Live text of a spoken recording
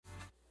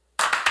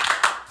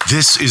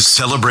This is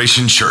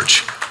Celebration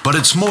Church, but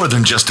it's more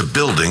than just a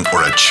building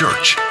or a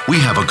church. We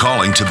have a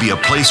calling to be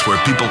a place where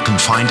people can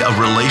find a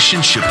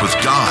relationship with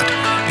God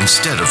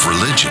instead of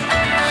religion.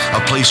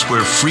 A place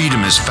where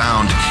freedom is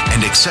found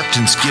and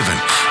acceptance given,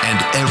 and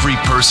every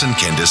person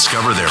can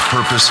discover their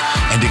purpose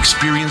and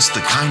experience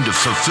the kind of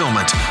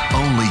fulfillment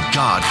only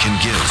God can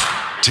give.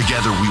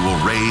 Together we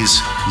will raise,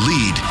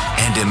 lead,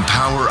 and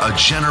empower a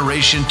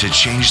generation to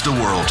change the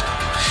world.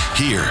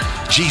 Here,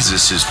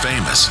 Jesus is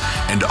famous,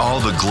 and all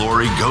the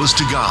glory goes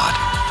to God.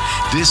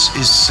 This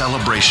is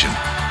celebration.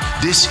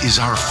 This is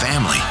our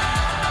family.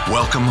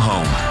 Welcome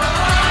home.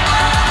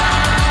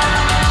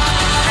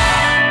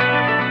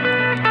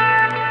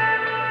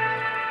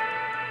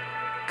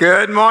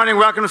 Good morning.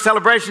 Welcome to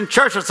Celebration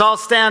Church. Let's all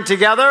stand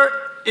together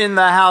in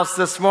the house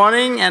this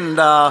morning and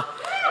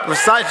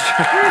recite.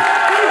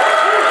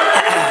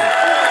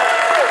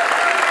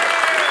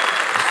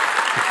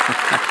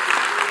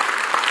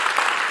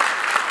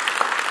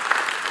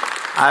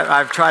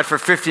 I've tried for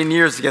 15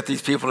 years to get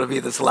these people to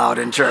be this loud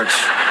in church.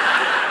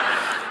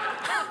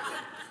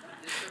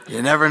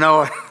 You never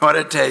know what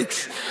it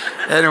takes.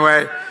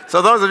 Anyway,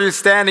 so those of you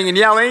standing and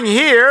yelling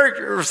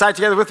here, recite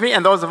together with me,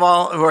 and those of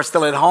all who are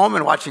still at home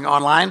and watching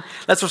online,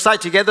 let's recite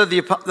together the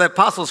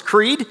Apostles'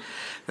 Creed.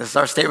 This is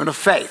our statement of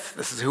faith.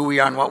 This is who we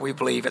are and what we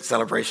believe at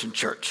Celebration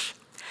Church.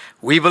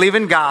 We believe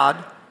in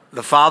God,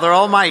 the Father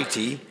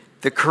Almighty,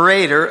 the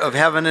creator of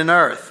heaven and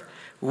earth.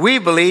 We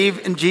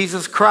believe in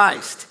Jesus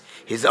Christ,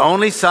 his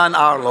only Son,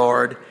 our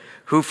Lord,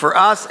 who for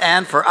us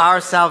and for our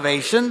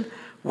salvation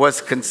was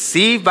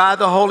conceived by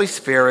the Holy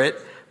Spirit,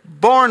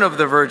 born of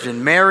the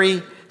Virgin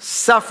Mary,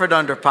 suffered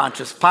under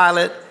Pontius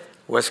Pilate,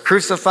 was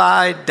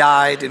crucified,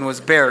 died, and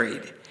was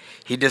buried.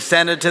 He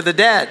descended to the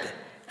dead,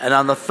 and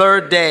on the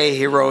third day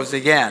he rose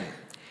again.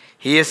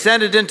 He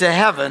ascended into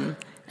heaven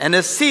and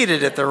is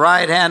seated at the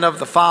right hand of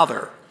the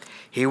Father.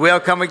 He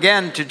will come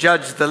again to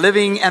judge the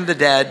living and the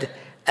dead,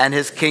 and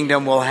his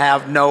kingdom will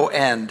have no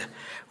end.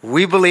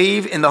 We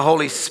believe in the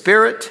Holy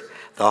Spirit,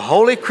 the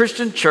holy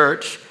Christian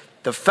church,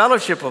 the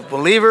fellowship of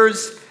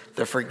believers,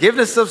 the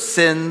forgiveness of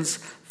sins,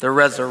 the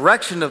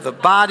resurrection of the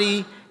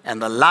body, and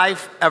the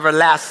life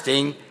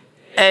everlasting.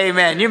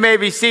 Amen. You may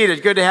be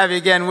seated. Good to have you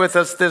again with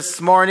us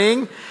this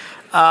morning.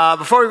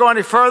 Before we go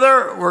any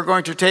further, we're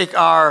going to take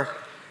our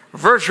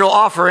virtual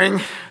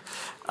offering.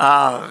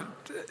 I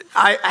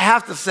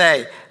have to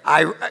say,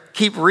 I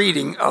keep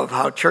reading of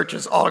how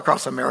churches all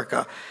across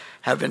America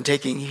have been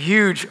taking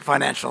huge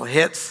financial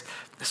hits.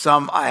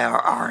 Some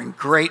are in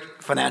great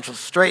financial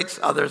straits.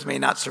 Others may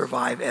not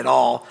survive at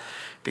all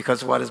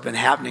because of what has been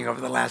happening over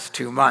the last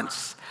 2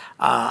 months.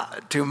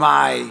 To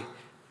my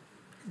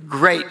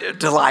great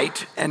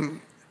delight and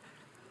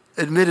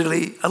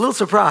admittedly a little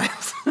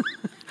surprise,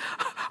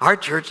 our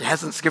church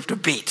hasn't skipped a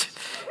beat.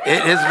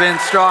 It has been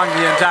strong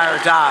the entire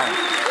time.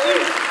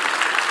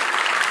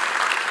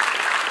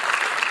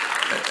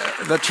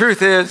 The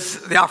truth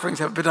is, the offerings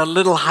have been a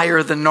little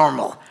higher than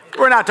normal.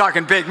 We're not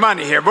talking big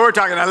money here, but we're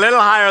talking a little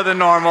higher than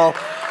normal.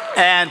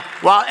 And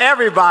while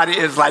everybody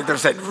is like, they're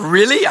saying,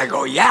 really? I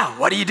go, yeah,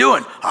 what are you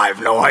doing? I have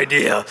no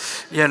idea,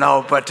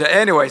 But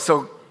anyway,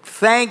 so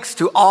thanks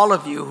to all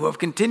of you who have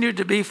continued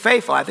to be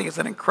faithful. I think it's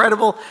an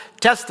incredible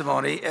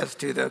testimony as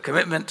to the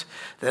commitment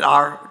that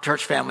our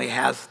church family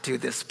has to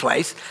this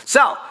place.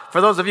 So, for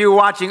those of you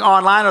watching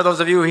online or those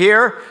of you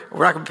here,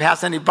 we're not going to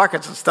pass any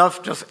buckets and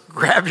stuff. Just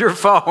grab your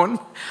phone,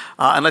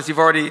 unless you've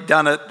already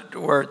done it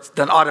where it's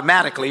done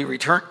automatically,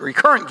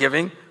 recurrent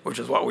giving, which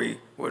is what we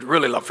would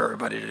really love for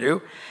everybody to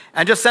do.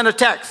 And just send a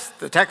text.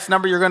 The text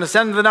number you're going to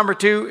send the number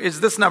to is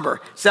this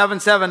number,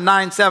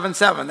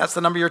 77977. That's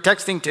the number you're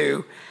texting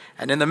to.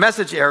 And in the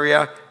message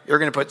area, you're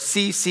going to put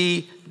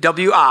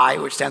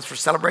CCWI, which stands for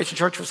Celebration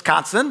Church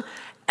Wisconsin,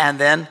 and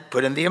then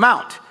put in the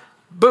amount.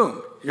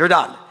 Boom, you're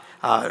done.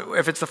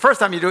 If it's the first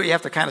time you do it, you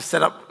have to kind of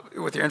set up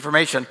with your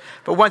information.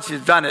 But once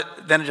you've done it,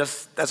 then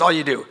that's all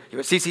you do. You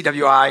put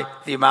CCWI,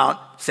 the amount,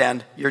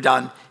 send, you're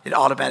done. It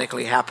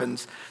automatically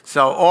happens.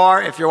 So,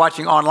 or if you're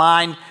watching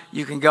online,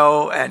 you can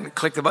go and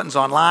click the buttons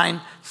online.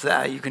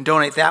 So you can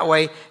donate that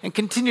way and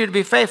continue to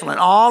be faithful. And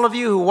all of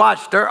you who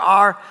watch, there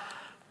are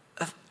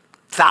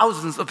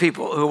thousands of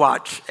people who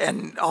watch,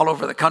 and all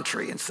over the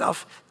country and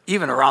stuff,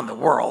 even around the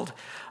world.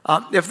 A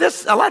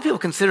lot of people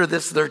consider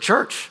this their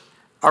church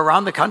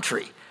around the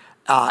country.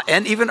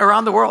 And even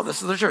around the world,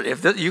 this is the church.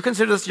 If you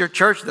consider this your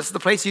church, this is the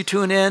place you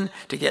tune in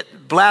to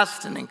get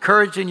blessed and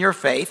encouraged in your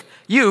faith,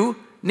 you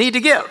need to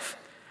give.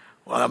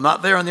 Well, I'm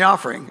not there in the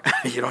offering.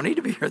 You don't need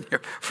to be here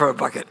for a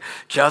bucket.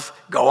 Just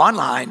go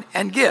online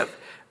and give.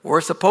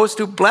 We're supposed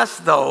to bless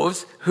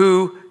those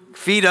who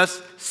feed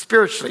us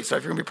spiritually. So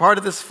if you're going to be part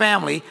of this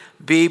family,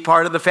 be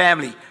part of the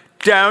family.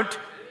 Don't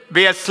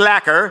be a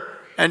slacker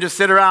and just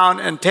sit around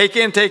and take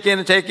in,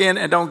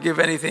 and don't give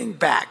anything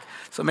back.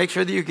 So make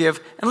sure that you give.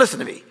 And listen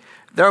to me.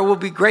 There will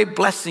be great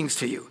blessings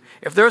to you.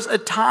 If there's a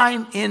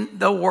time in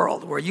the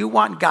world where you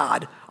want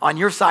God on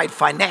your side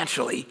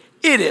financially,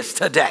 it is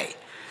today.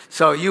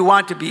 So you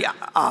want to be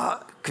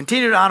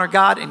continue to honor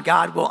God, and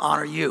God will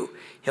honor you.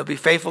 He'll be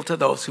faithful to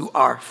those who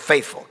are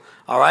faithful.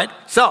 All right?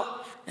 So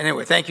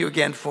anyway, thank you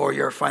again for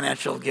your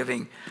financial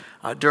giving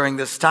during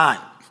this time.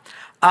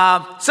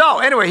 So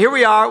anyway, here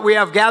we are. We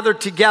have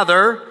gathered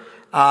together.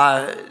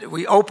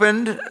 We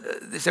opened.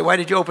 They say, why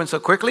did you open so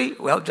quickly?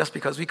 Well, just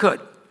because we could.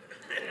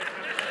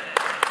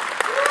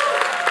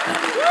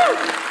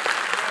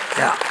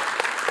 Yeah.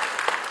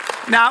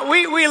 Now,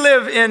 we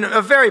live in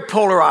a very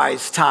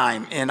polarized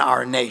time in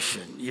our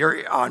nation.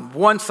 You're on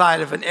one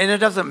side of it, and it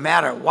doesn't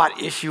matter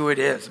what issue it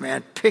is,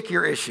 man. Pick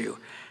your issue.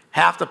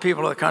 Half the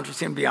people of the country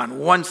seem to be on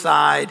one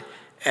side,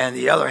 and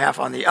the other half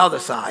on the other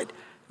side.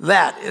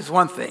 That is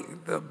one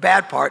thing. The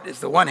bad part is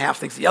the one half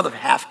thinks the other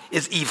half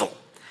is evil.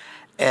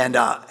 And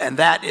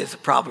that is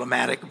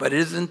problematic, but it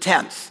is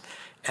intense.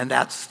 And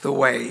that's the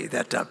way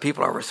that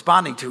people are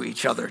responding to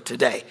each other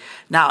today.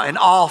 Now, in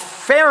all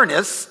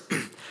fairness,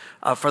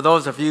 for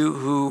those of you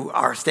who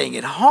are staying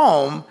at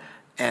home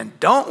and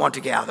don't want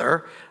to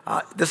gather,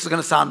 this is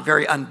going to sound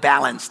very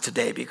unbalanced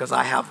today because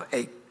I have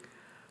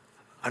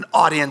an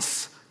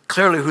audience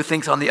clearly who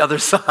thinks on the other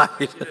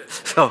side.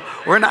 So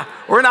we're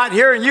not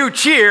hearing you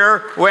cheer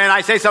when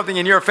I say something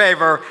in your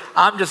favor.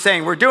 I'm just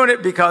saying we're doing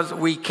it because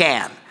we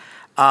can.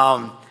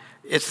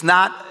 It's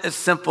not as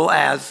simple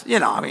as,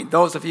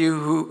 those of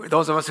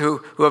us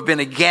who have been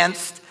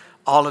against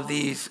all of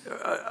these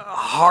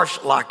harsh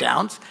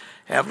lockdowns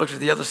have looked at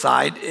the other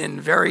side in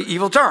very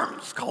evil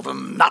terms, called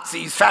them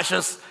Nazis,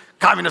 fascists,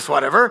 communists,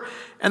 whatever.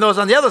 And those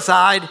on the other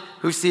side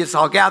who see us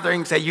all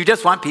gathering say, you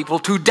just want people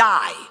to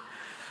die.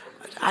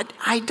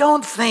 I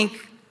don't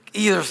think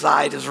either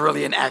side is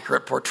really an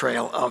accurate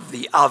portrayal of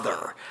the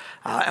other.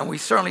 And we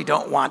certainly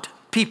don't want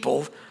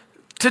people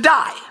to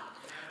die.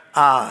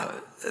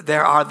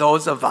 There are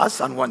those of us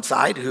on one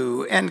side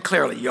who, and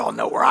clearly you all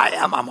know where I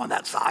am, I'm on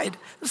that side.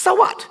 So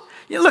what?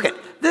 Look at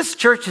this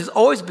church has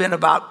always been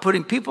about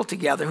putting people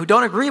together who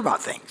don't agree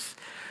about things.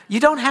 You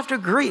don't have to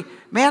agree.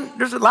 Man,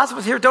 there's lots of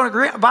us here who don't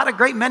agree about a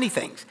great many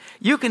things.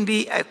 You can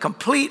be a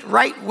complete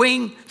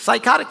right-wing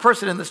psychotic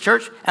person in this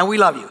church, and we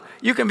love you.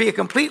 You can be a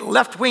complete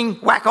left-wing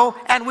wacko,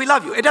 and we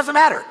love you. It doesn't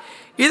matter.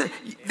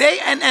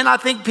 And I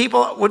think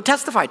people would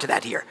testify to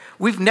that here.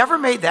 We've never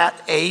made that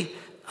a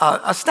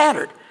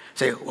standard.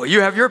 Say, well,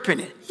 you have your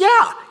opinion.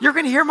 Yeah, you're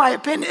going to hear my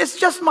opinion. It's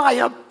just my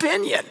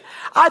opinion.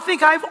 I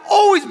think I've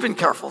always been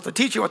careful to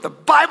teach you what the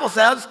Bible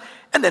says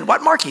and then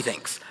what Marky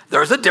thinks.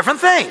 There's a different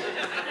thing.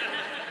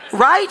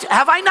 Right?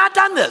 Have I not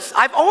done this?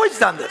 I've always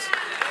done this.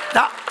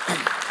 Now,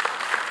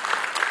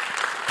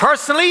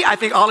 personally, I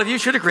think all of you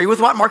should agree with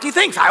what Marky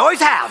thinks. I always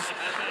have.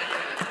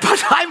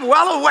 But I'm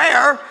well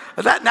aware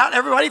that not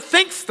everybody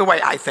thinks the way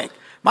I think.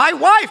 My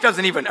wife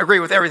doesn't even agree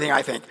with everything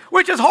I think,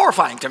 which is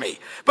horrifying to me.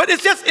 But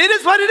it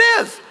is what it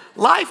is.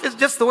 Life is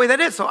just the way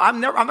that is. So I'm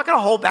not going to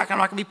hold back. I'm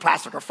not going to be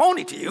plastic or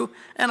phony to you.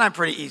 And I'm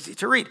pretty easy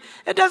to read.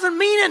 It doesn't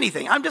mean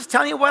anything. I'm just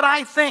telling you what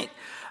I think.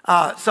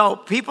 So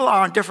people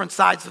are on different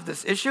sides of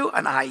this issue,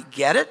 and I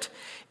get it.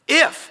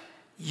 If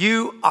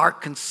you are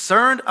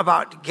concerned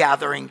about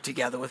gathering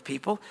together with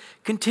people,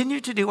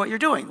 continue to do what you're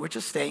doing, which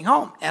is staying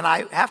home. And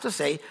I have to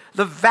say,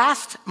 the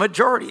vast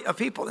majority of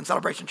people in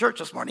Celebration Church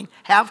this morning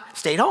have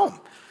stayed home.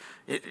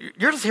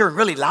 You're just hearing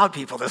really loud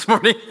people this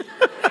morning.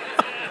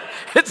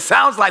 It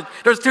sounds like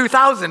there's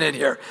 2,000 in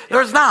here.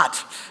 There's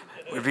not.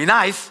 It would be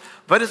nice,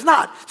 but it's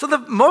not. So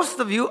most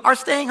of you are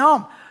staying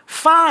home.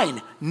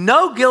 Fine.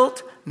 No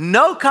guilt,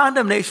 no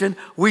condemnation.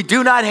 We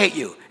do not hate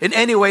you in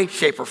any way,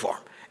 shape, or form.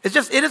 It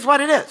is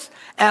what it is.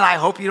 And I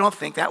hope you don't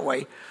think that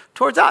way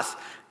towards us.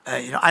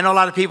 I know a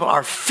lot of people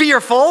are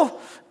fearful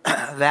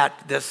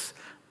that this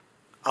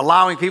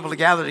allowing people to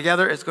gather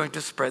together is going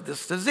to spread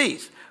this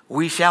disease.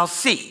 We shall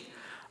see.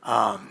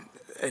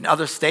 In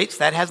other states,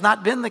 that has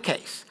not been the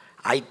case.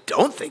 I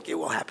don't think it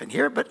will happen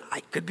here, but I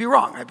could be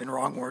wrong. I've been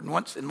wrong more than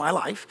once in my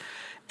life.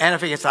 And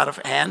if it gets out of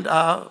hand,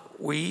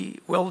 we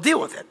will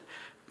deal with it.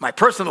 My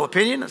personal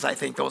opinion is I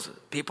think those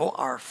people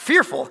are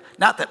fearful,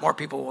 not that more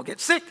people will get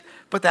sick,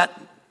 but that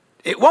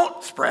it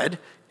won't spread,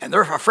 and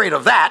they're afraid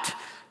of that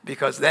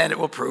because then it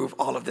will prove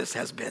all of this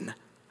has been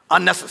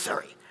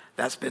unnecessary.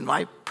 That's been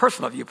my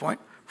personal viewpoint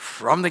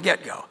from the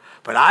get-go.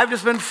 But I've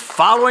just been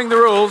following the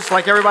rules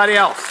like everybody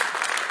else.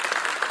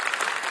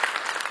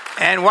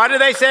 And what did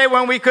they say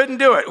when we couldn't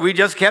do it? We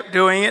just kept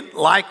doing it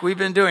like we've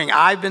been doing.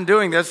 I've been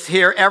doing this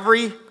here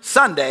every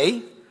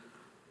Sunday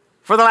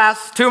for the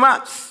last 2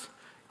 months.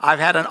 I've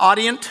had an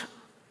audience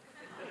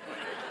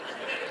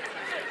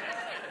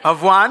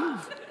of one,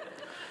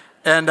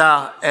 and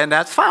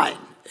that's fine.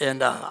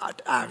 And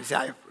obviously,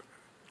 I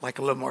like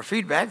a little more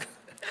feedback.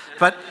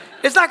 But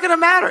it's not going to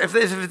matter.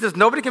 If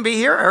nobody can be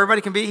here,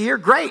 everybody can be here,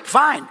 great,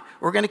 fine.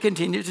 We're going to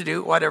continue to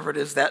do whatever it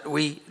is that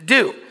we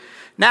do.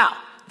 Now,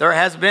 there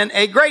has been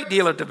a great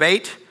deal of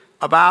debate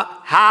about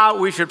how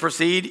we should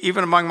proceed,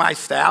 even among my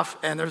staff,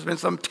 and there's been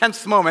some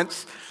tense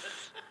moments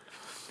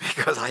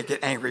because I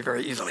get angry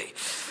very easily,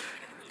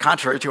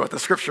 contrary to what the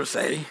scriptures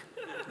say.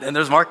 And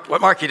there's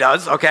what Marky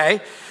does,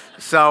 okay?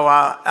 So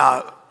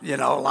a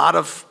lot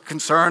of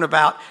concern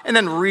about, and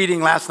then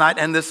reading last night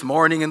and this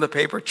morning in the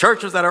paper,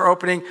 churches that are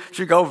opening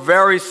should go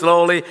very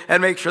slowly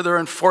and make sure they're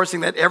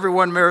enforcing that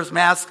everyone wears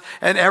masks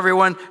and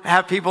everyone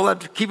have people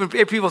that keeping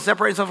people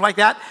separate and stuff like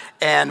that.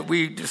 And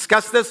we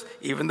discussed this.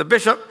 Even the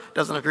bishop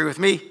doesn't agree with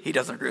me. He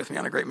doesn't agree with me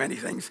on a great many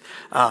things.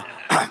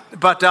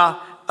 But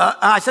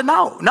I said,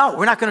 no,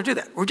 we're not going to do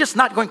that. We're just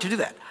not going to do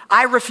that.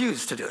 I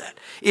refuse to do that.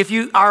 If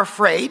you are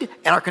afraid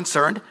and are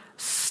concerned,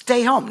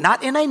 stay home.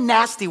 Not in a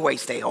nasty way,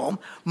 stay home.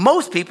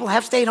 Most people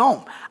have stayed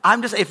home.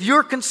 If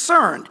you're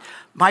concerned,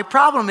 my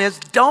problem is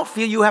don't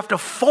feel you have to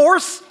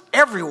force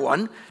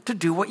everyone to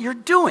do what you're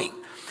doing.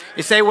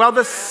 You say, well,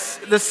 the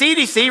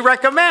CDC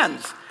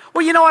recommends.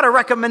 Well, you know what a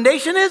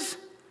recommendation is?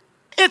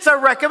 It's a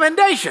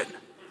recommendation.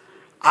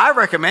 I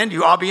recommend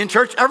you all be in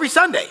church every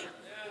Sunday.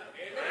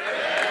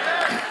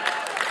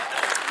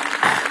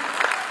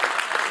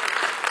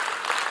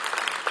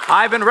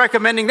 I've been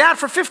recommending that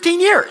for 15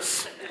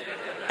 years.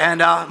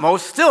 And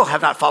most still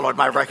have not followed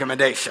my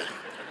recommendation.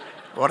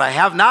 What I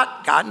have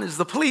not gotten is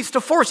the police to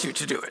force you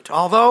to do it.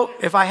 Although,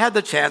 if I had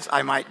the chance,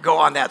 I might go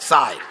on that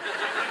side.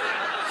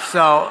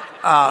 So,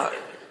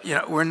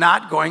 we're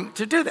not going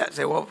to do that.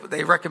 Say, well,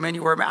 they recommend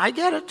you wear a mask. I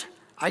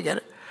get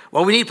it.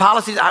 Well, we need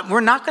policies. We're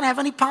not going to have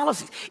any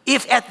policies.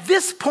 If at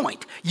this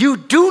point you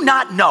do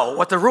not know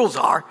what the rules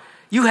are,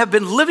 you have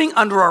been living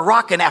under a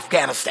rock in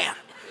Afghanistan.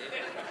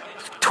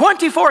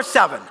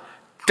 24/7.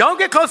 Don't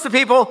get close to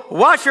people.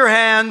 Wash your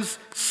hands.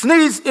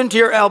 Sneeze into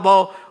your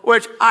elbow,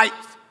 which I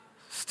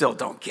still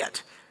don't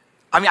get.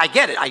 I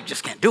get it. I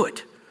just can't do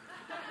it.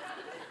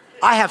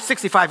 I have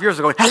 65 years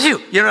ago. You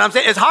know what I'm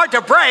saying? It's hard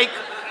to break.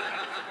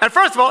 And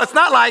first of all, it's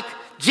not like,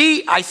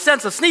 gee, I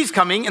sense a sneeze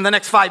coming in the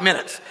next 5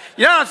 minutes.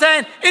 You know what I'm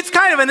saying? It's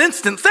kind of an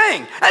instant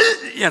thing.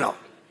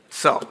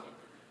 So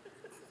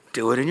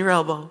do it in your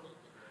elbow.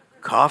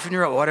 Cough in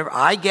your elbow, whatever.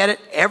 I get it.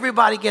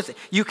 Everybody gets it.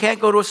 You can't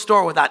go to a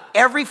store without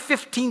every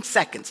 15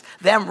 seconds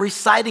them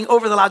reciting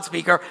over the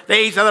loudspeaker,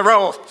 these are the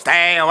rules.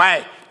 Stay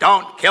away.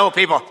 Don't kill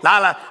people. La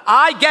la.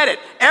 I get it.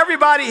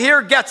 Everybody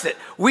here gets it.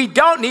 We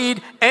don't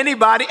need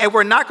anybody, and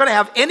we're not going to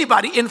have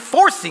anybody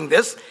enforcing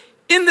this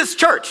in this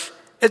church.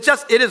 It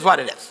is what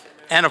it is.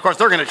 And of course,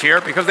 they're going to cheer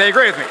because they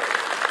agree with me.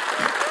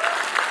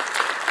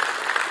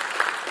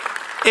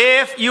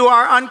 If you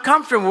are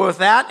uncomfortable with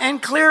that,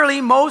 and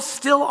clearly most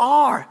still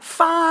are,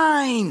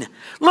 fine.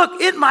 Look,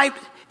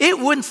 it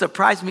wouldn't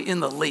surprise me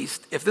in the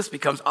least if this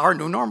becomes our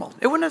new normal.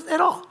 It wouldn't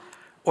at all.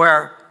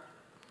 Where,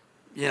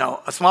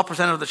 a small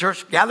percent of the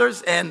church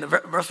gathers and the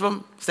rest of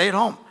them stay at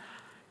home.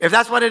 If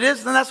that's what it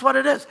is, then that's what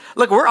it is.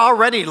 Look, we're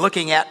already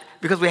looking at,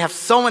 because we have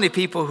so many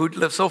people who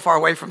live so far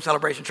away from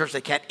Celebration Church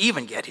they can't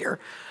even get here,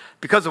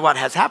 because of what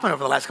has happened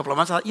over the last couple of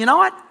months, I thought, you know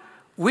what?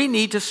 We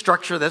need to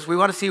structure this. We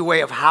want to see a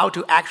way of how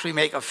to actually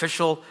make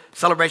official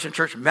Celebration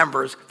Church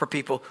members for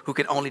people who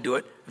can only do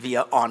it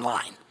via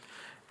online.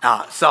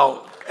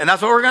 And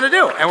that's what we're going to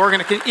do. And we're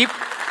going to keep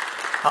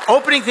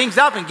opening things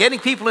up and getting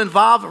people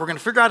involved. We're going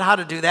to figure out how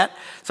to do that.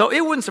 So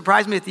it wouldn't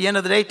surprise me at the end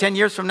of the day, 10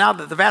 years from now,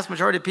 that the vast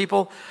majority of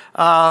people,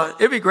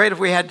 it'd be great if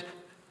we had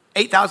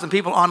 8,000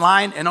 people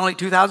online and only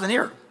 2,000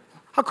 here.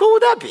 How cool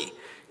would that be?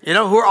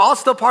 Who are all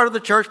still part of the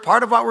church,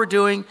 part of what we're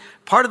doing,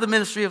 part of the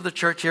ministry of the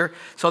church here.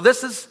 So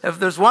if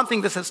there's one thing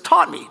this has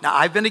taught me, now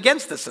I've been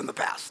against this in the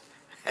past.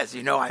 As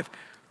you know, I've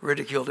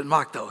ridiculed and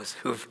mocked those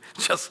who've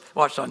just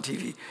watched on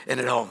TV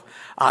and at home.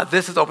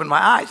 This has opened my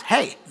eyes.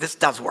 Hey, this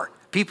does work.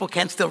 People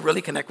can still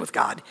really connect with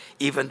God,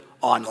 even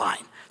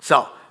online.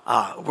 So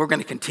we're going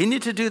to continue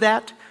to do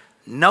that.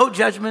 No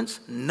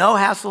judgments, no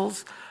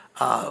hassles,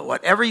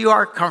 whatever you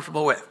are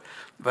comfortable with.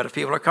 But if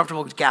people are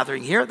comfortable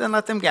gathering here, then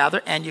let them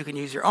gather, and you can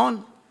use your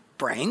own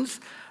brains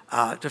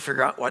to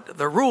figure out what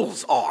the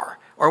rules are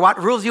or what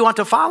rules you want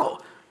to follow.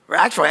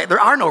 Actually, there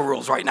are no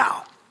rules right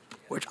now,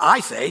 which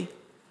I say,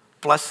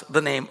 bless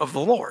the name of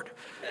the Lord.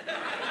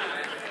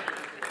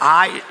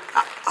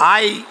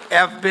 I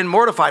have been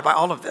mortified by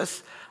all of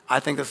this.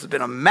 I think this has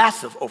been a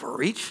massive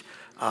overreach.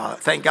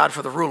 Thank God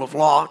for the rule of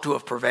law to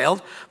have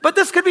prevailed. But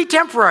this could be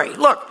temporary.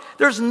 Look,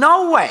 there's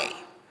no way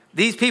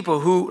these people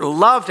who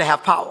love to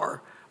have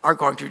power are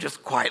going to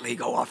just quietly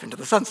go off into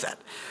the sunset.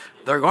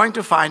 They're going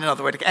to find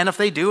another way to, and if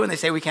they do and they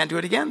say we can't do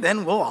it again,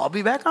 then we'll all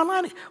be back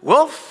online.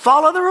 We'll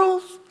follow the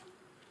rules.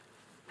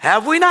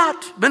 Have we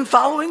not been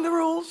following the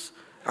rules?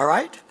 All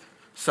right?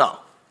 So,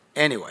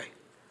 anyway,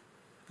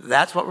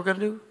 that's what we're going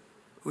to do.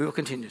 We will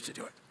continue to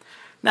do it.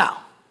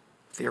 Now,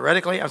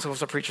 theoretically, I'm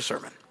supposed to preach a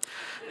sermon.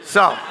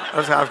 So,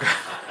 that's how I've got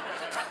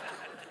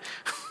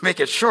make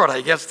it short,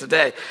 I guess,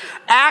 today.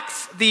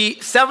 Acts, the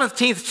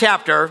 17th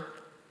chapter,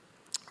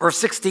 verse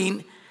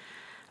 16.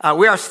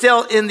 We are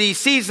still in the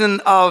season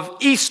of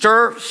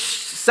Easter,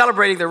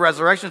 celebrating the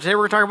resurrection. Today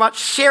we're going to talk about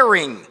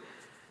sharing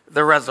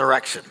the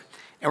resurrection.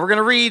 And we're going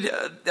to read,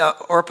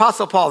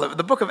 Apostle Paul,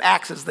 the book of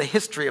Acts is the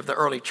history of the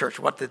early church.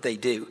 What did they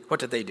do?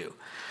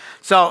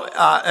 So in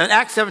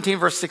Acts 17,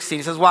 verse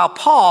 16, it says, while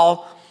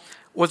Paul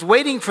was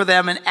waiting for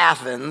them in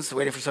Athens,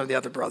 waiting for some of the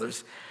other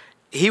brothers,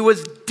 he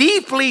was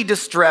deeply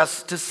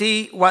distressed to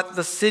see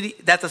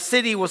that the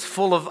city was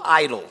full of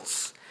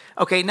idols.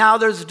 Okay, now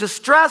there's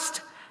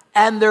distressed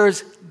and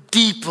there's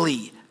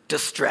deeply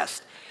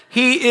distressed.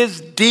 He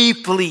is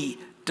deeply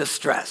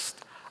distressed.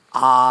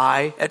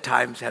 I, at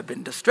times, have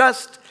been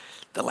distressed.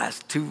 The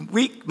last 2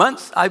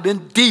 months, I've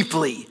been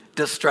deeply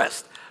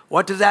distressed.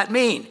 What does that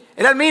mean?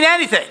 It doesn't mean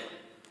anything.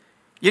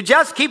 You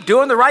just keep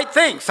doing the right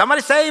thing.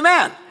 Somebody say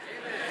amen.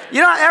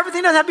 You know,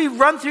 everything doesn't have to be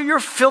run through your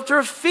filter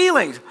of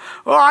feelings.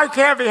 Oh, I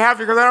can't be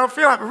happy because I don't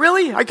feel happy.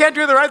 Really? I can't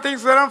do the right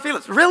things because I don't feel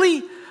it.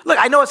 Really? Look,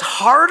 I know it's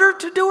harder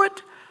to do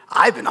it.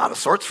 I've been out of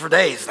sorts for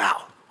days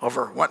now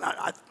over what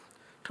I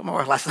told my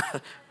wife last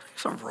night.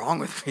 Something wrong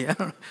with me.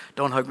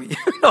 Don't hug me.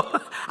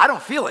 I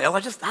don't feel ill.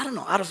 I don't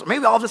know.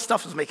 Maybe all this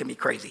stuff is making me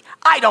crazy.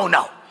 I don't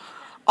know.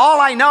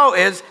 All I know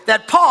is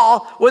that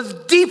Paul was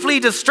deeply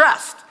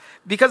distressed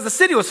because the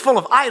city was full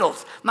of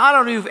idols. Now, I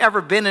don't know if you've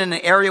ever been in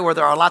an area where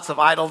there are lots of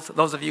idols.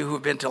 Those of you who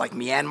have been to like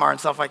Myanmar and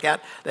stuff like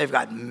that, they've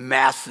got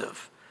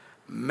massive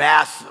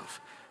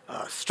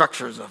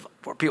structures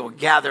where people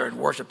gather and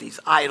worship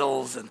these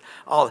idols and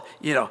all,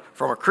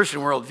 from a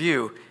Christian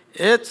worldview,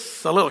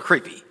 it's a little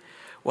creepy.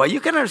 Well,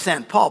 you can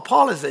understand Paul.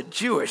 Paul is a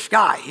Jewish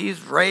guy.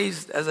 He's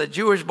raised as a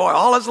Jewish boy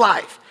all his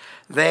life.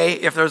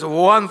 If there's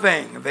one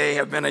thing they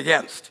have been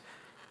against,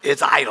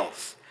 it's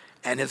idols.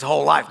 And his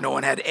whole life, no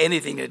one had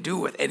anything to do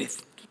with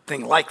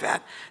anything like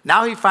that.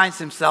 Now he finds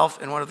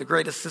himself in one of the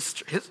greatest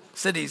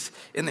cities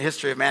in the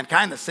history of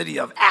mankind, the city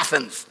of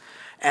Athens.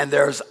 And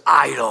there's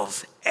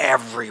idols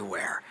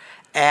everywhere.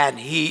 And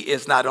he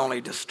is not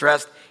only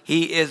distressed,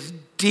 he is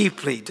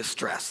deeply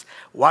distressed.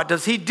 What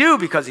does he do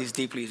because he's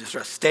deeply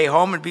distressed? Stay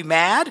home and be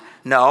mad?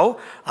 No.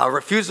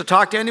 Refuse to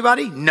talk to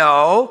anybody?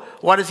 No.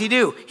 What does he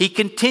do? He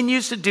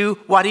continues to do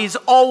what he's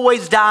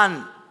always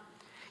done.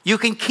 You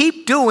can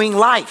keep doing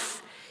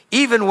life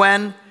even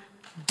when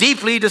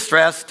deeply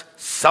distressed.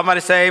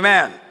 Somebody say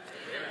amen.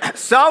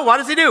 So what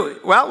does he do?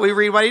 Well, we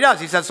read what he does.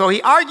 He says, so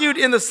he argued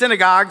in the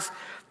synagogues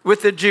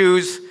with the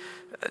Jews.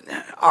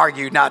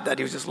 Argued, not that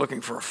he was just looking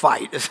for a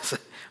fight.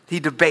 He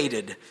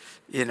debated,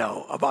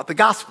 about the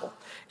gospel.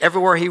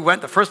 Everywhere he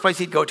went, the first place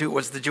he'd go to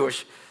was the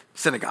Jewish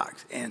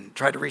synagogues and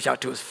tried to reach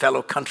out to his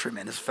fellow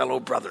countrymen, his fellow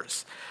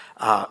brothers,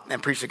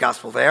 and preach the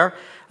gospel there.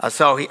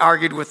 So he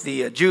argued with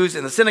the Jews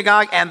in the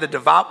synagogue and the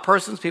devout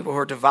persons, people who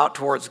are devout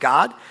towards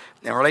God,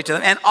 and relate to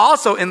them, and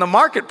also in the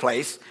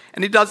marketplace.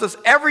 And he does this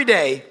every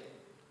day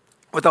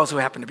with those who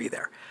happen to be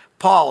there.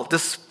 Paul,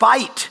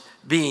 despite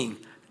being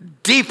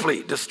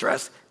deeply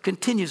distressed,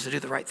 continues to do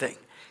the right thing,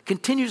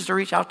 continues to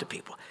reach out to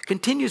people,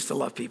 continues to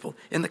love people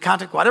in the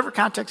context, whatever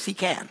context he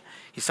can.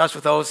 He starts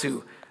with those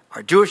who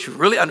are Jewish, who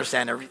really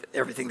understand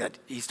everything that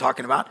he's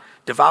talking about,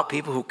 devout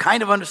people who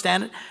kind of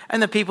understand it,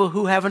 and the people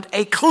who haven't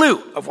a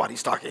clue of what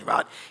he's talking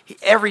about.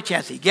 Every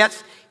chance he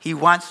gets, he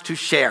wants to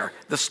share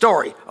the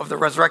story of the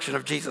resurrection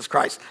of Jesus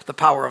Christ, the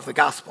power of the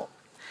gospel.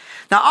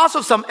 Now,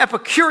 also some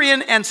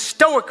Epicurean and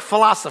Stoic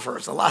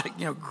philosophers, a lot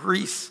of,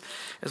 Greece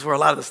is where a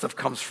lot of this stuff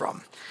comes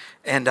from.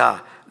 And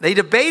they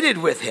debated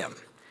with him.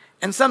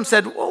 And some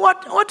said, well,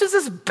 what does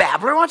this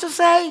babbler want to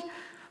say?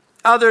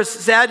 Others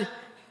said,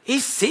 he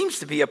seems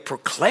to be a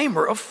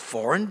proclaimer of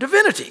foreign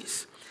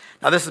divinities.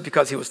 Now, this is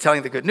because he was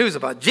telling the good news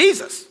about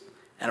Jesus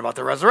and about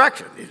the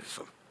resurrection.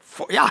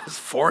 It's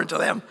foreign to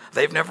them.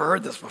 They've never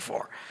heard this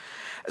before.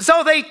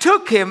 So they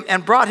took him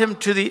and brought him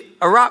to the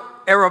how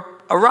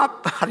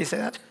do you say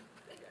that?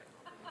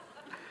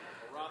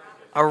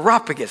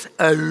 Areopagus.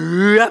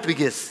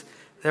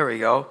 There we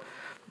go.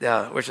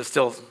 Which is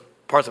still,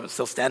 parts of it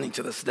still standing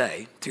to this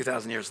day,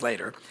 2,000 years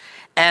later,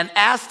 and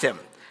asked him,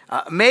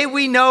 may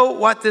we know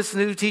what this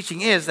new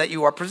teaching is that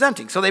you are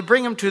presenting? So they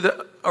bring him to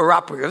the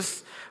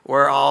Areopagus,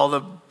 where all the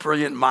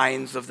brilliant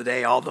minds of the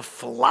day, all the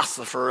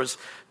philosophers,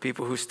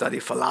 people who study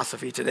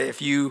philosophy today,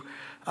 if you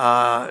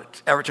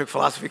ever took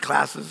philosophy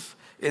classes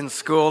in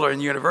school or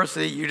in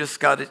university, you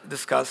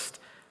discussed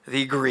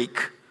the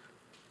Greek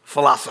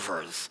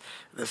philosophers.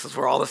 This is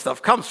where all this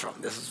stuff comes from.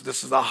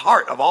 This is the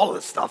heart of all of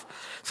this stuff.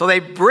 So they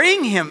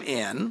bring him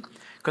in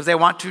because they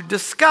want to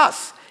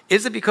discuss.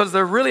 Is it because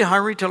they're really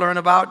hungry to learn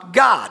about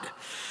God?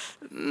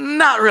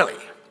 Not really.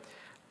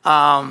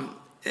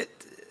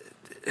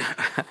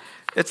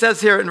 It says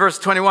here in verse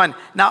 21,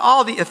 now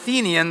all the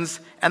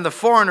Athenians and the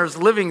foreigners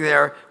living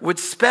there would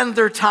spend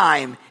their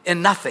time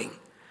in nothing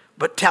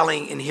but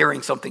telling and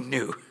hearing something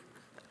new.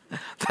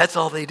 That's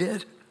all they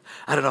did.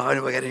 I don't know how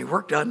anybody got any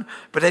work done,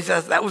 but they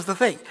said that was the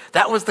thing.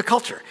 That was the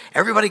culture.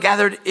 Everybody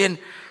gathered in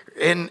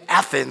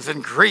Athens,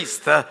 in Greece,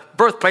 the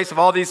birthplace of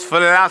all these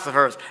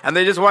philosophers, and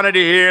they just wanted to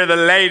hear the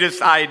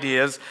latest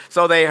ideas.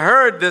 So they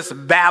heard this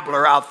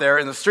babbler out there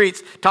in the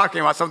streets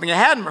talking about something they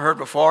hadn't heard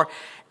before,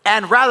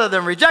 and rather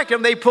than reject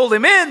him, they pulled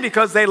him in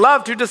because they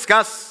love to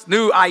discuss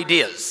new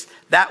ideas.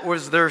 That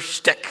was their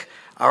shtick,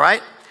 all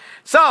right?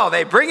 So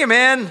they bring him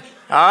in.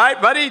 All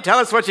right, buddy, tell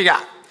us what you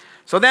got.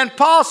 So then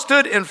Paul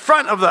stood in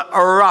front of the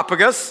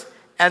Areopagus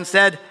and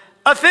said,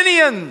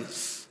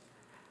 Athenians.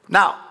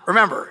 Now,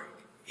 remember,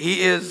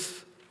 he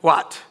is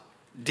what?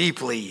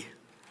 Deeply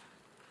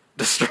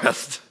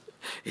distressed.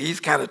 He's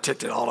kind of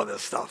ticked at all of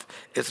this stuff.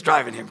 It's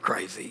driving him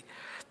crazy.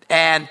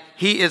 And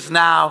he is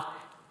now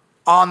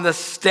on the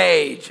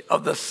stage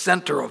of the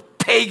center of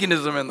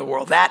paganism in the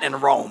world, that in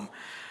Rome.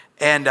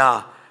 And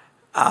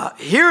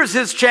here's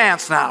his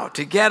chance now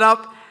to get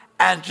up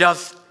and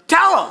just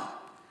tell them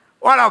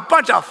what a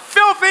bunch of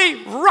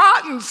filthy,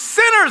 rotten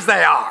sinners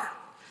they are.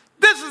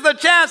 This is the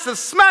chance to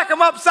smack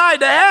them upside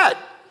the head.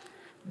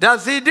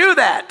 Does he do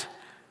that?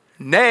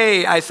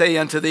 Nay, I say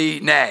unto thee,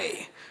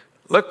 nay.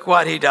 Look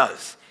what he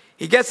does.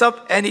 He gets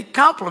up and he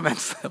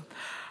compliments them.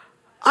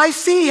 I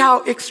see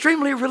how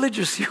extremely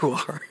religious you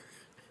are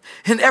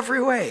in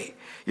every way.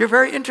 You're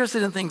very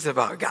interested in things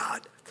about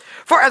God.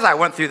 For as I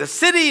went through the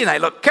city and I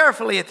looked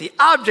carefully at the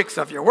objects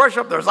of your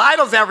worship, there's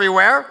idols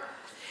everywhere.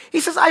 He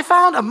says, I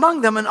found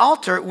among them an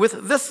altar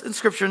with this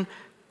inscription,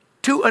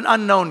 to an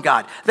unknown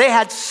God. They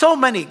had so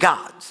many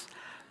gods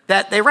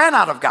that they ran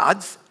out of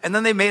gods, and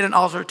then they made an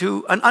altar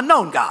to an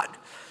unknown God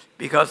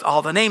because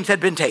all the names had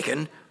been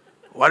taken.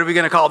 What are we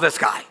going to call this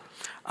guy?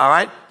 All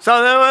right, so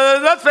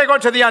let's make one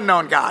to the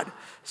unknown God.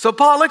 So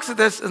Paul looks at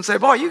this and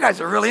says, boy, you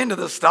guys are really into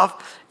this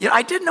stuff. You know,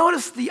 I did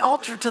notice the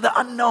altar to the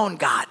unknown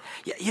God.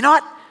 You know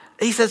what?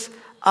 He says,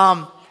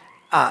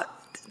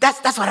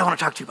 that's what I want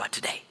to talk to you about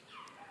today,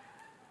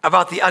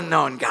 about the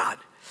unknown God.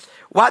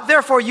 What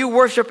therefore you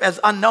worship as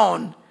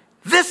unknown,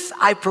 this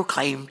I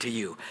proclaim to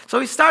you. So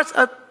he starts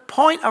a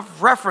point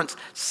of reference,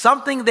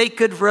 something they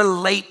could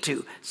relate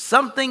to,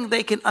 something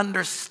they can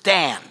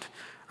understand.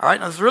 All right,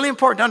 now it's really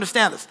important to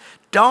understand this.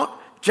 Don't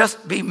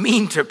just be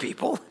mean to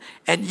people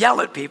and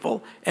yell at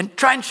people and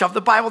try and shove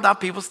the Bible down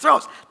people's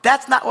throats.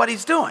 That's not what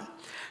he's doing.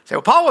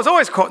 So Paul was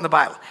always quoting the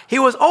Bible. He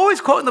was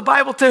always quoting the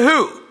Bible to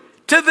who?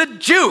 To the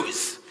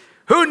Jews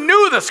who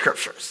knew the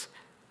scriptures,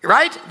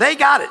 right? They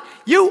got it.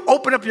 You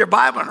open up your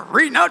Bible and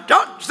read. Now,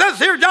 it says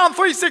here, John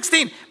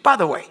 3:16. By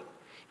the way,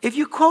 if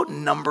you quote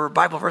number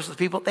Bible verses to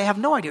people, they have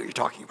no idea what you're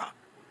talking about.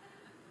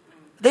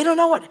 They don't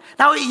know what.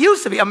 Now, it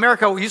used to be,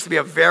 America used to be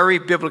a very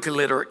biblically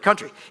literate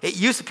country. It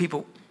used to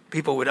people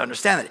would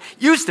understand it.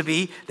 It used to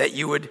be that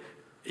you would,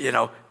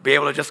 be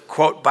able to just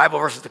quote Bible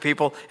verses to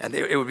people and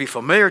it would be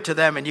familiar to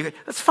them. And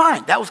that's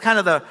fine. That was kind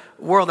of the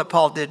world that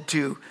Paul did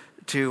to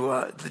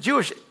the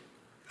Jewish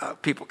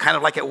people, kind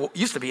of like it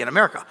used to be in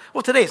America.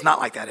 Well, today it's not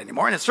like that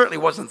anymore, and it certainly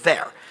wasn't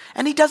there.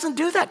 And he doesn't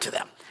do that to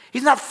them.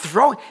 He's not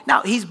throwing.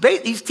 Now,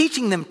 he's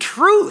teaching them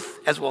truth,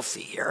 as we'll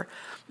see here,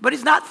 but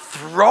he's not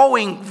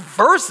throwing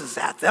verses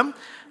at them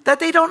that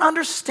they don't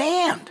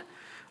understand.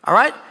 All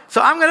right? So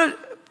I'm going to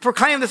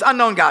proclaim this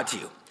unknown God to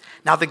you.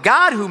 Now, the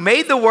God who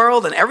made the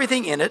world and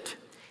everything in it,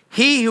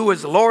 he who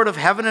is Lord of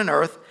heaven and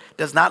earth,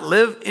 does not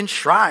live in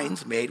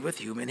shrines made with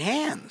human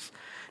hands,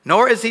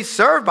 nor is he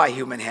served by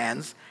human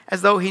hands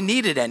as though he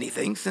needed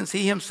anything, since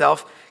he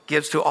himself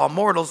gives to all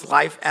mortals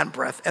life and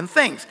breath and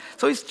things.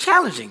 So he's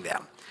challenging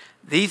them.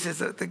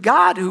 The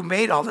God who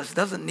made all this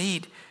doesn't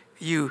need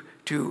you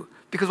to,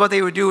 because what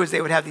they would do is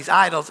they would have these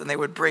idols and they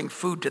would bring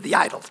food to the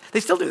idols. They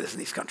still do this in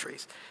these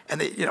countries.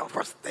 And they, of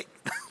course, the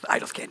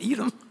idols can't eat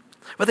them,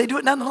 but they do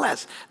it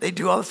nonetheless. They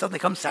do all this stuff. They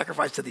come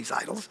sacrifice to these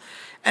idols.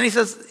 And he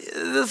says,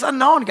 this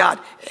unknown God,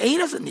 he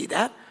doesn't need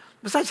that.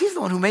 Besides, he's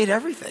the one who made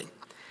everything.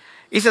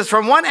 He says,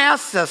 from one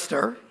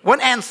ancestor,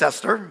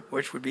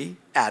 which would be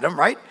Adam,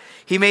 right?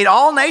 He made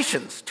all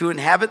nations to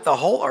inhabit the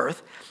whole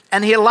earth,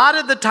 and he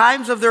allotted the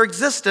times of their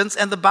existence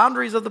and the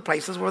boundaries of the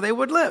places where they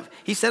would live.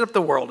 He set up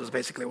the world, is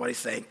basically what he's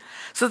saying.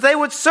 So they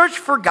would search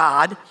for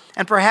God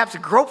and perhaps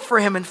grope for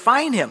him and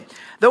find him,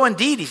 though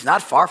indeed he's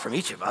not far from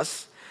each of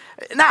us.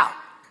 Now,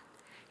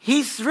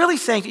 he's really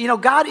saying,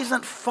 God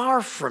isn't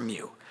far from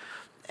you.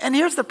 And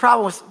here's the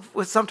problem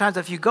with sometimes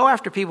if you go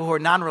after people who are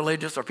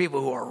non-religious or people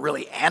who are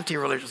really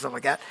anti-religious, stuff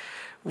like that,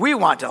 we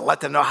want to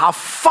let them know how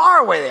far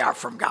away they are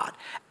from God.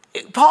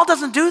 Paul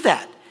doesn't do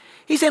that.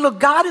 He's saying, look,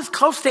 God is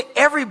close to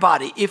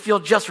everybody if you'll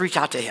just reach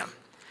out to him.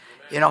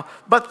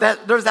 But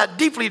there's that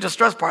deeply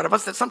distressed part of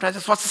us that sometimes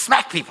just wants to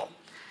smack people.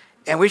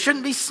 And we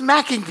shouldn't be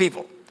smacking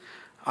people.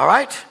 All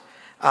right?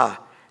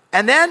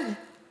 And then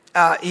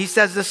he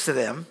says this to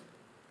them.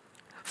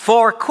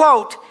 For,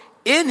 quote,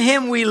 in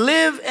him we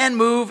live and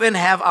move and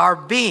have our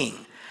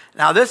being.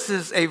 Now, this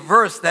is a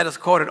verse that is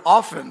quoted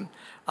often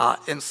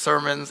in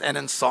sermons and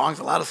in songs,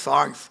 a lot of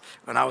songs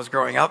when I was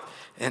growing up.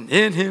 And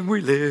in him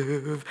we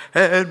live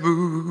and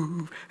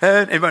move.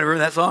 Anybody remember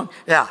that song?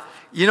 Yeah.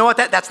 You know what?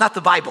 That's not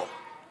the Bible.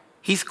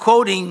 He's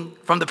quoting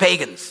from the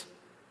pagans.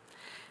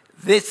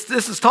 This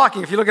is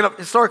talking, if you look it up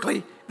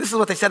historically, this is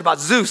what they said about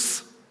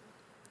Zeus.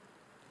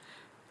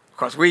 Of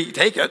course, we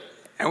take it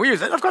and we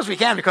use it. Of course we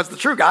can, because the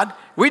true God,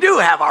 we do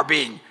have our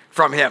being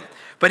from him.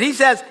 But he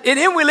says, in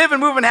him we live and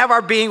move and have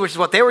our being, which is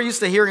what they were used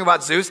to hearing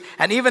about Zeus.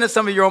 And even as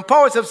some of your own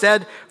poets have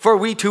said, for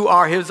we too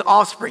are his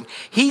offspring.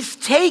 He's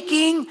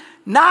taking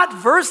not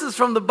verses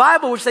from the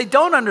Bible, which they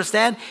don't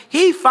understand.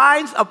 He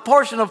finds a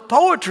portion of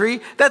poetry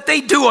that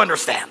they do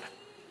understand.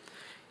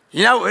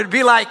 It'd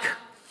be like,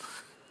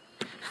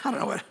 I don't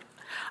know what,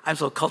 I'm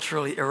so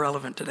culturally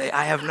irrelevant today.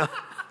 I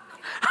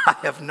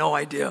have no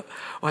idea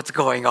what's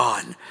going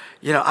on.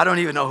 I don't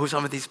even know who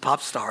some of these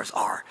pop stars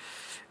are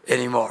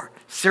anymore.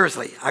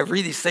 Seriously, I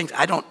read these things.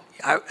 I don't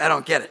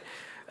get it.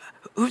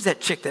 Who's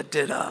that chick that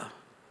did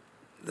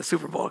the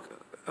Super Bowl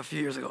a few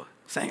years ago,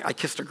 saying I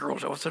kissed a girl.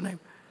 What's her name?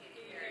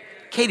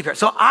 Katy Perry.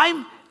 So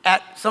I'm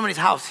at somebody's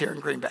house here in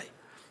Green Bay,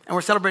 and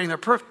we're celebrating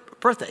their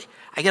birthday.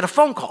 I get a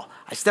phone call.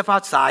 I step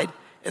outside,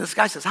 and this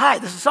guy says, "Hi,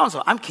 this is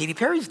so-and-so. I'm Katy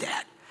Perry's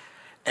dad.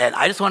 And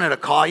I just wanted to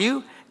call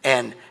you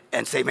and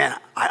say, man,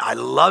 I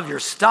love your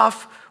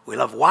stuff. We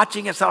love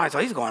watching it." So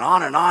he's going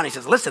on and on. He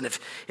says, listen,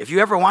 if you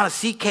ever want to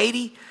see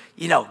Katy,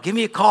 give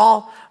me a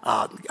call.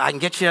 I can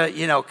get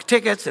you,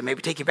 tickets and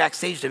maybe take you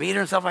backstage to meet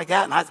her and stuff like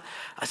that. And I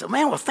said,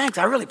 man, well, thanks.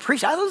 I really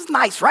appreciate it. That was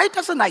nice, right?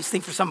 That's a nice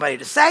thing for somebody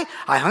to say.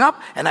 I hung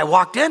up and I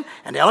walked in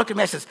and they looked at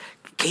me. I says,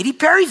 Katy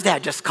Perry's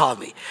dad just called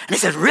me. And he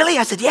said, really?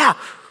 I said, yeah.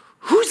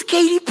 Who's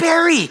Katy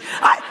Perry?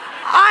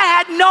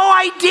 I had no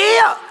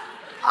idea.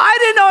 I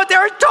didn't know what they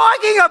were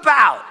talking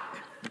about.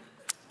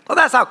 Well,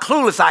 that's how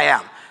clueless I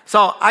am.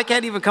 So I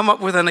can't even come up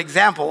with an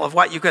example of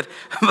what you could,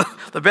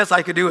 the best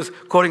I could do is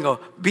quoting a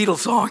Beatles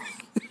song,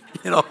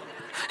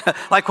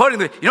 like quoting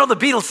the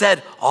Beatles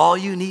said, all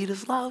you need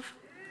is love,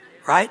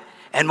 right?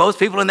 And most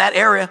people in that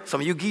area, some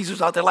of you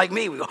geezers out there like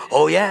me, we go,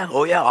 oh yeah,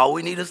 all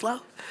we need is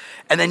love.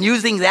 And then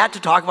using that to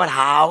talk about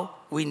how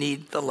we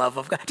need the love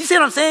of God. Do you see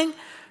what I'm saying?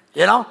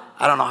 I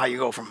don't know how you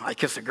go from I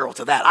kissed a girl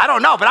to that. I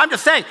don't know, but I'm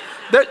just saying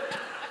that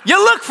you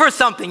look for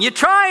something. You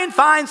try and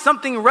find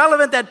something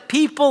relevant that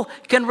people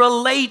can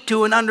relate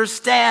to and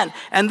understand.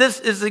 And this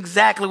is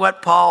exactly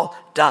what Paul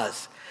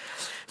does.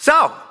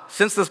 So,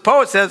 since this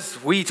poet says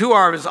we too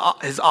are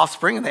his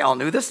offspring, and they all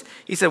knew this,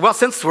 he said, well,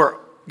 since we're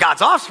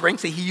God's offspring,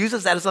 so he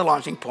uses that as a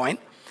launching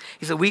point.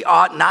 He said, we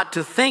ought not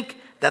to think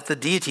that the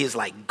deity is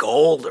like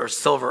gold or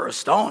silver or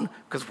stone,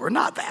 because we're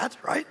not that,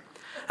 right?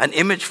 An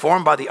image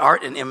formed by the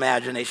art and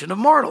imagination of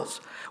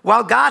mortals.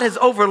 While God has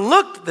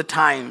overlooked the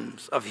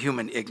times of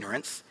human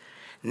ignorance,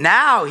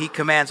 now he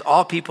commands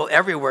all people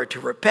everywhere to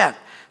repent.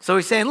 So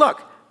he's saying,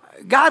 look,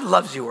 God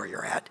loves you where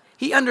you're at.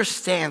 He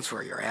understands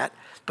where you're at,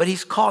 but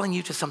he's calling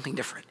you to something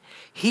different.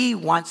 He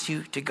wants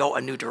you to go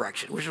a new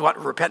direction, which is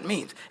what repent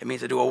means. It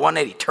means to do a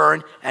 180,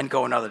 turn and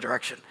go another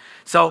direction.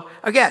 So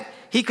again,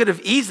 he could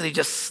have easily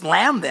just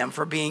slammed them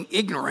for being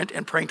ignorant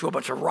and praying to a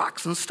bunch of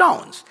rocks and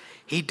stones.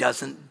 He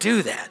doesn't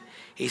do that.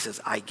 He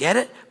says, I get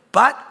it,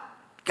 but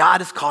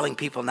God is calling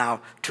people now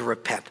to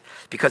repent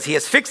because he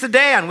has fixed a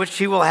day on which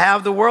he will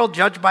have the world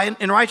judged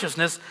in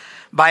righteousness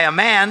by a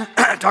man,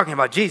 talking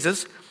about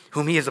Jesus,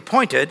 whom he has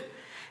appointed.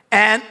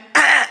 And,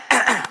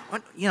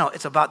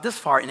 it's about this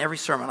far in every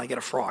sermon I get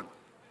a frog.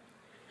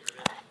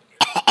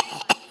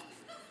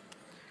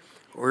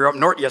 We were up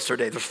north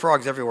yesterday. There's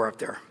frogs everywhere up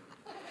there.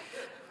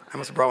 I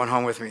must have brought one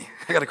home with me.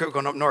 I got to quit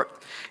going up north.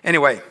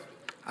 Anyway,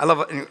 I love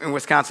it in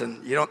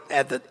Wisconsin. You don't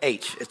add the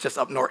H. It's just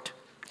up north.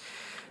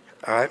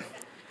 All right.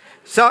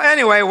 So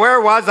anyway, where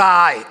was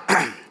I?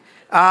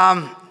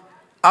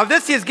 Of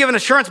this he has given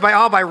assurance by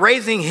all by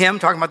raising him,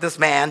 talking about this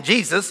man,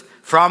 Jesus,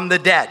 from the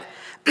dead.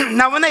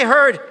 Now when they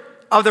heard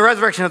of the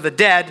resurrection of the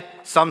dead,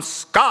 some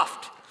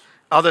scoffed.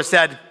 Others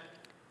said,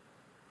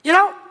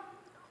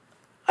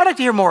 I'd like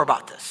to hear more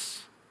about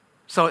this.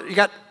 So you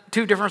got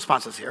two different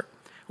responses here.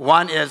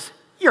 One is,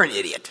 you're an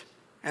idiot.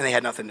 And they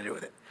had nothing to do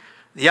with it.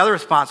 The other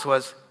response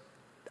was,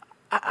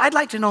 I'd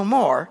like to know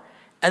more.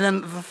 And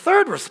then the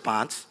third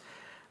response,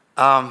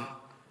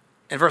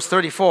 in verse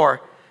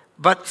 34,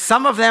 but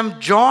some of them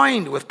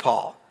joined with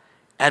Paul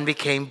and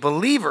became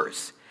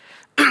believers,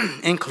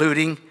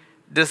 including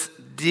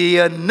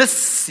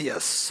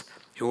Dionysius,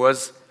 who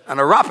was an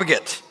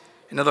Areopagite.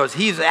 In other words,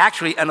 he's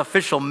actually an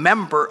official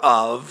member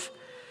of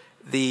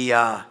the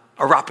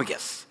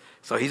Areopagus.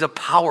 So he's a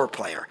power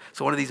player.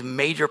 So one of these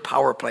major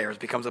power players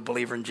becomes a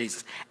believer in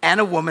Jesus. And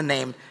a woman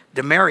named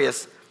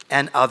Damaris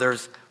and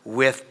others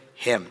with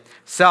him.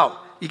 So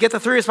you get the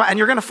three responses, and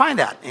you're going to find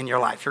that in your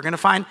life. You're going to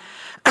find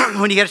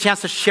when you get a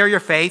chance to share your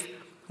faith,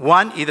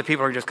 one, either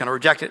people are just going to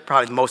reject it.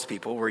 Probably most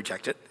people will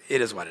reject it.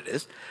 It is what it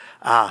is.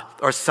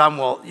 Or some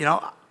will,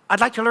 I'd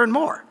like to learn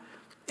more.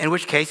 In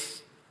which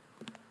case,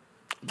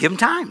 give them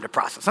time to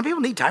process. Some people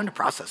need time to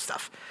process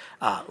stuff,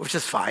 which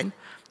is fine.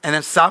 And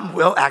then some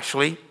will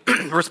actually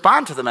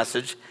respond to the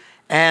message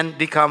and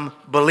become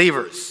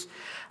believers.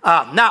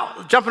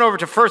 Now, jumping over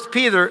to 1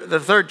 Peter, the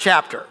 3rd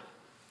chapter,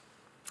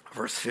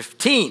 verse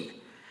 15.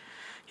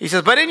 He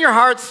says, but in your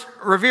hearts,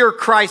 revere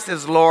Christ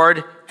as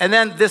Lord. And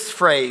then this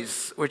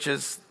phrase, which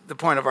is the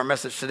point of our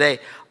message today,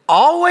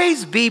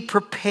 always be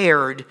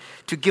prepared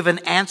to give an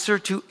answer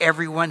to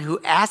everyone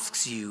who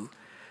asks you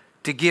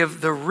to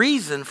give the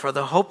reason for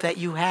the hope that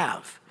you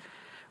have.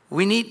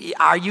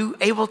 Are you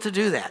able to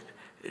do that?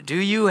 Do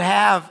you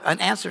have an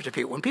answer to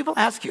people? When people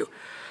ask you,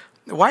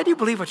 why do you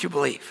believe what you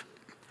believe?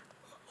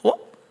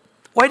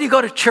 Why do you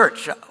go to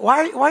church?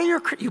 Why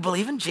you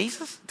believe in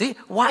Jesus?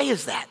 Why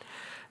is that?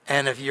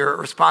 And if your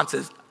response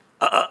is,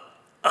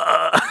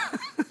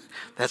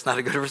 that's not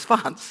a good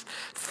response.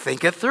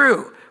 Think it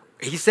through.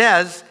 He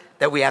says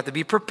that we have to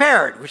be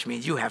prepared, which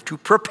means you have to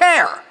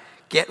prepare.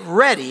 Get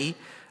ready.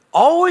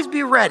 Always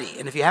be ready.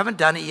 And if you haven't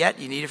done it yet,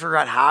 you need to figure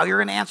out how you're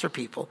going to answer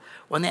people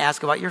when they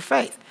ask about your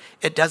faith.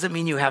 It doesn't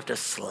mean you have to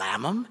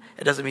slam them.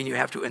 It doesn't mean you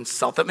have to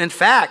insult them. In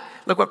fact,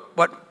 look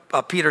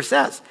what Peter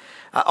says.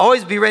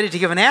 Always be ready to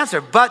give an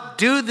answer, but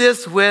do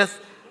this with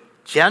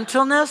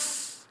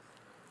gentleness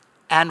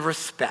and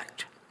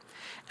respect.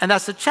 And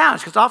that's a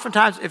challenge, because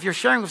oftentimes if you're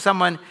sharing with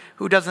someone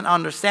who doesn't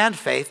understand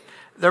faith,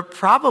 they're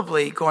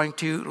probably going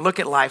to look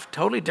at life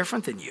totally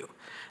different than you.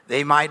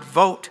 They might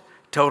vote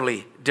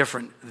totally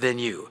different than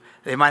you.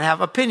 They might have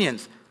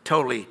opinions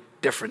totally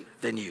different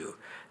than you.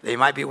 They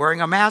might be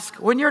wearing a mask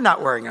when you're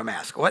not wearing a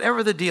mask.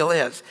 Whatever the deal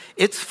is,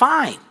 it's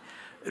fine.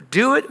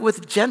 Do it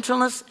with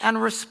gentleness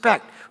and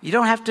respect. You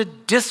don't have to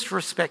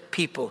disrespect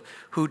people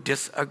who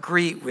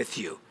disagree with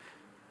you.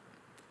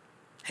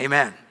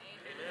 Amen.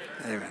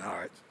 Amen. All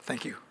right.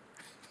 Thank you.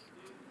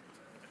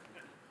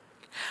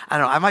 I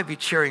don't know, I might be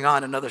cheering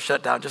on another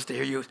shutdown just to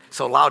hear you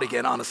so loud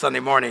again on a Sunday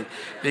morning,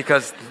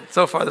 because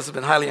so far this has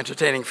been highly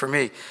entertaining for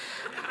me.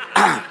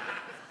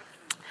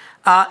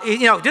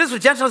 Do this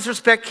with gentleness and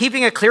respect,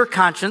 keeping a clear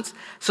conscience,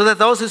 so that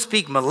those who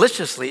speak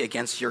maliciously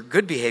against your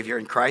good behavior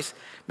in Christ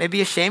may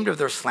be ashamed of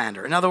their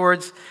slander. In other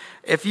words,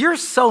 if you're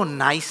so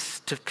nice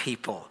to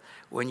people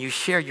when you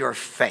share your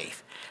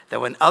faith,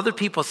 that when other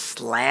people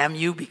slam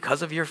you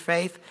because of your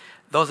faith,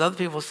 those other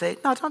people say,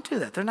 no, don't do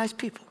that. They're nice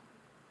people.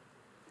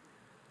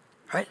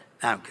 Right?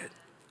 I'm good.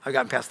 I've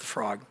gotten past the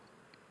frog.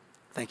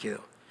 Thank you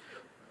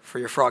for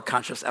your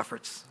frog-conscious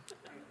efforts.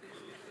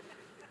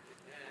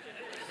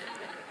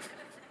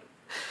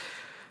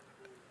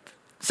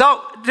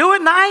 So do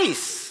it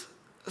nice,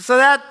 so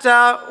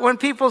that when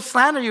people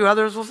slander you,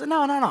 others will say,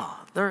 no,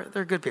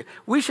 they're good people.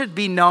 We should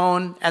be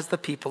known as the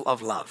people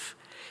of love,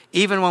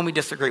 even when we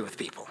disagree with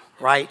people,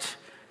 right?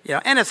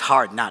 And it's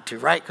hard not to,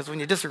 right? Because when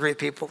you disagree with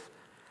people,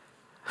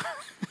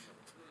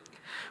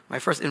 my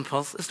first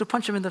impulse is to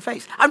punch him in the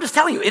face. I'm just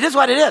telling you, it is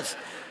what it is.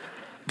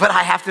 But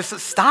I have to say,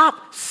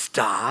 stop,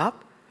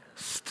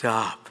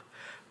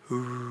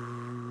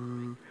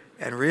 and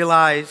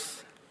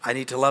realize I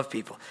need to love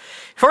people.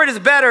 For it is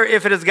better,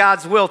 if it is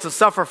God's will, to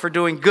suffer for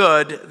doing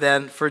good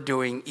than for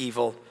doing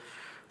evil.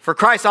 For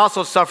Christ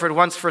also suffered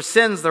once for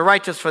sins, the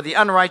righteous for the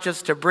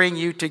unrighteous, to bring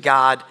you to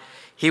God.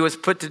 He was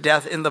put to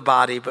death in the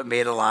body, but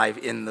made alive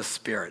in the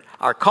spirit.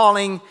 Our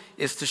calling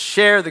is to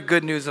share the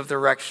good news of the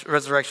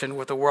resurrection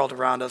with the world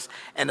around us.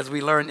 And as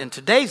we learn in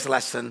today's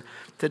lesson,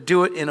 to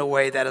do it in a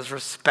way that is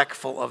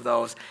respectful of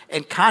those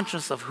and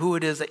conscious of who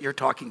it is that you're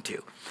talking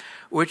to,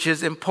 which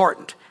is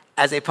important.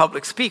 As a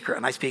public speaker,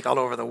 and I speak all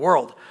over the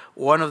world,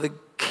 one of the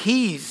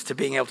keys to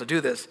being able to do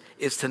this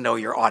is to know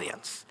your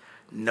audience.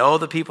 Know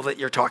the people that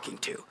you're talking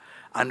to.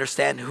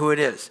 Understand who it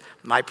is.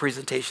 My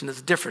presentation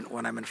is different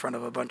when I'm in front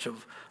of a bunch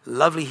of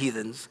lovely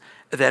heathens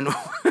than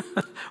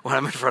when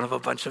I'm in front of a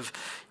bunch of,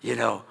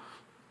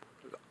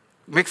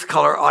 mixed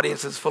color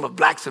audiences full of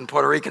blacks and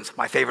Puerto Ricans.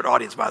 My favorite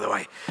audience, by the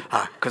way,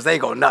 because they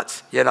go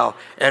nuts,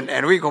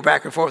 and we go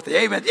back and forth. The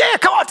amen. Yeah,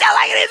 come on, tell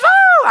like it is.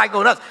 Woo! I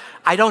go nuts.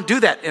 I don't do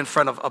that in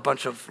front of a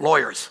bunch of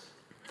lawyers.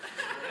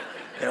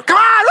 Come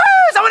on, woo!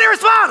 Somebody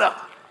respond.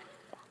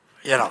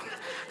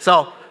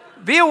 So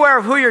be aware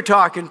of who you're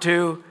talking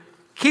to.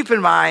 Keep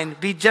in mind,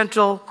 be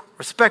gentle,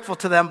 respectful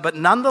to them, but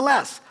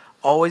nonetheless,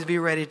 always be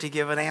ready to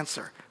give an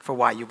answer for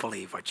why you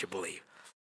believe what you believe.